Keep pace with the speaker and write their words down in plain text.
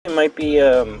might be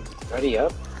ready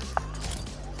up.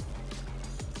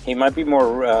 He might be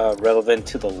more relevant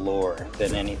to the lore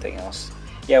than anything else.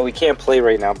 Yeah, we can't play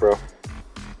right now, bro.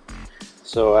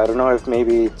 So I don't know if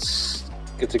maybe it's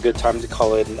a good time to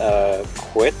call it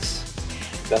quits.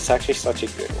 That's actually such a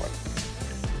good one.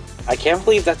 I can't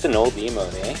believe that's an old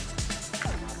emote, eh?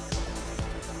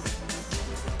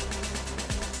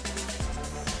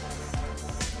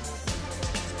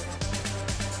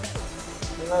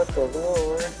 Not the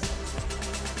lore.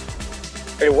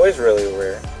 It was really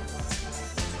rare.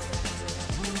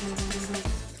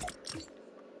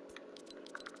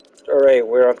 Alright,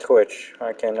 we're on Twitch.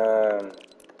 I can do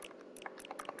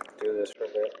this for a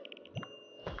bit.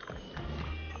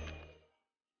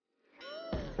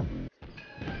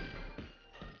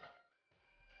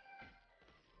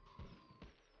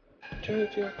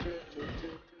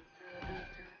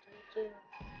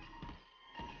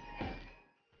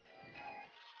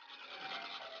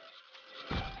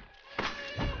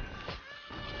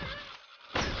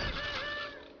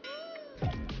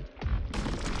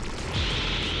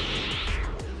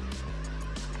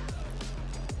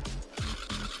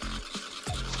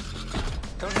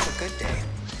 Don't have a good day.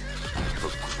 Have a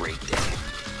great day.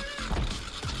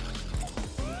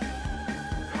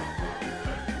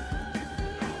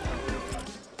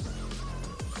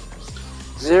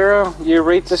 Zero? You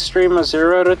rate the stream a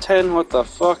 0 out of 10? What the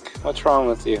fuck? What's wrong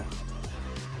with you?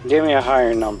 Give me a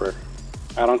higher number.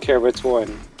 I don't care if it's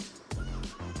 1.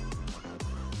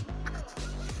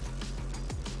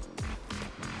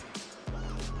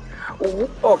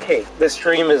 Okay, the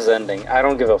stream is ending. I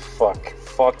don't give a fuck.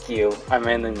 Fuck you. I'm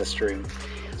ending the stream.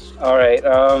 Alright,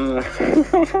 I'm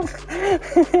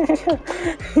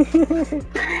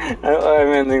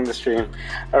ending the stream.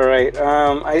 Alright,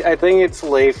 I think it's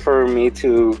late for me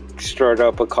to start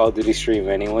up a Call of Duty stream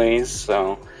anyways,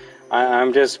 so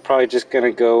I'm probably just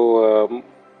gonna go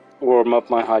warm up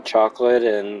my hot chocolate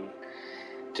and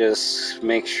just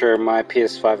make sure my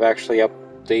PS5 actually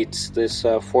updates this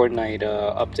Fortnite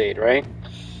update, right?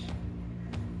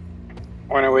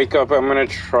 When I wake up, I'm gonna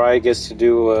try, I guess, to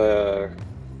do a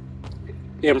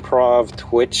improv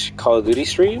Twitch Call of Duty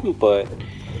stream, but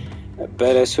I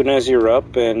bet as soon as you're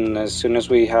up and as soon as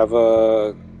we have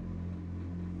as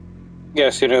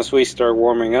soon as we start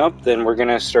warming up, then we're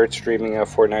gonna start streaming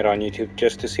Fortnite on YouTube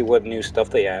just to see what new stuff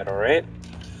they add, alright?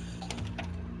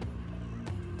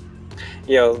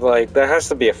 Yo, like, that has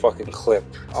to be a fucking clip.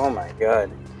 Oh my god.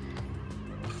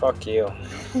 Fuck you.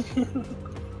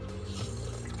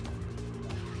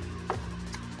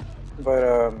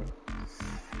 But,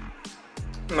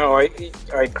 no, I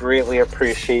greatly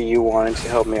appreciate you wanting to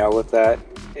help me out with that.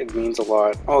 It means a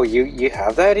lot. Oh, you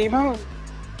have that emote?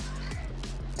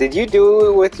 Did you do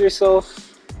it with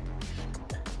yourself?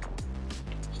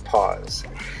 Pause.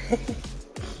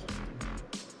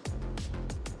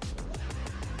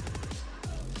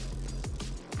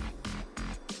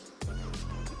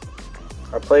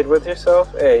 I played with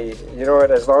yourself? Hey, you know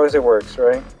what? As long as it works,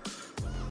 right?